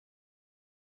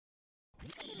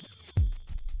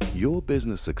Your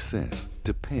business success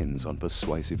depends on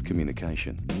persuasive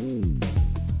communication.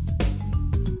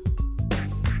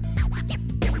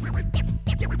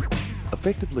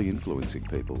 Effectively influencing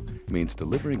people means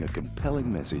delivering a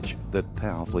compelling message that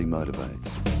powerfully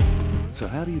motivates. So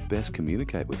how do you best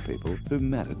communicate with people who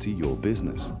matter to your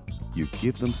business? You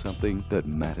give them something that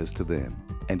matters to them,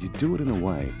 and you do it in a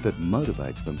way that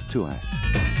motivates them to act.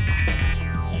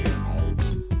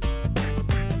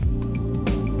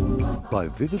 By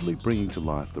vividly bringing to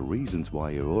life the reasons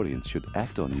why your audience should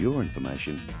act on your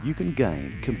information, you can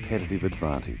gain competitive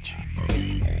advantage.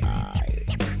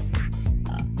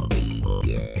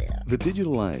 The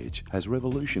digital age has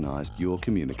revolutionized your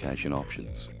communication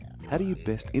options. How do you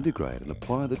best integrate and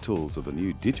apply the tools of the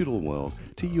new digital world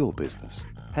to your business?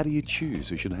 How do you choose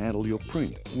who should handle your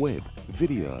print, web,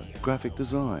 video, graphic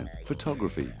design,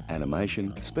 photography,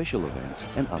 animation, special events,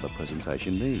 and other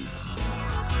presentation needs?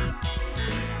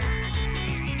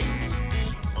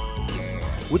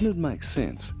 Wouldn't it make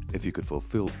sense if you could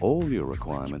fulfill all your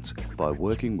requirements by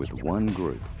working with one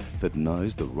group that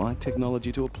knows the right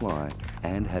technology to apply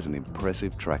and has an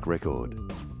impressive track record?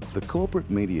 The Corporate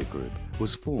Media Group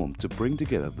was formed to bring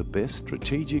together the best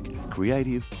strategic,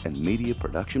 creative and media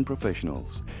production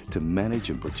professionals to manage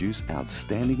and produce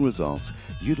outstanding results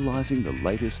utilizing the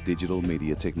latest digital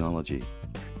media technology.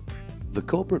 The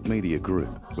Corporate Media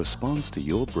Group responds to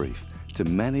your brief to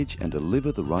manage and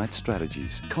deliver the right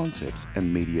strategies, concepts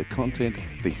and media content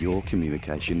for your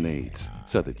communication needs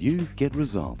so that you get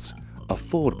results,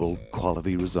 affordable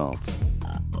quality results.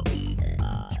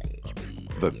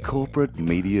 The Corporate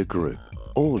Media Group.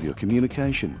 All your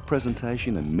communication,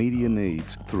 presentation and media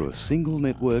needs through a single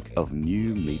network of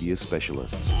new media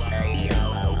specialists.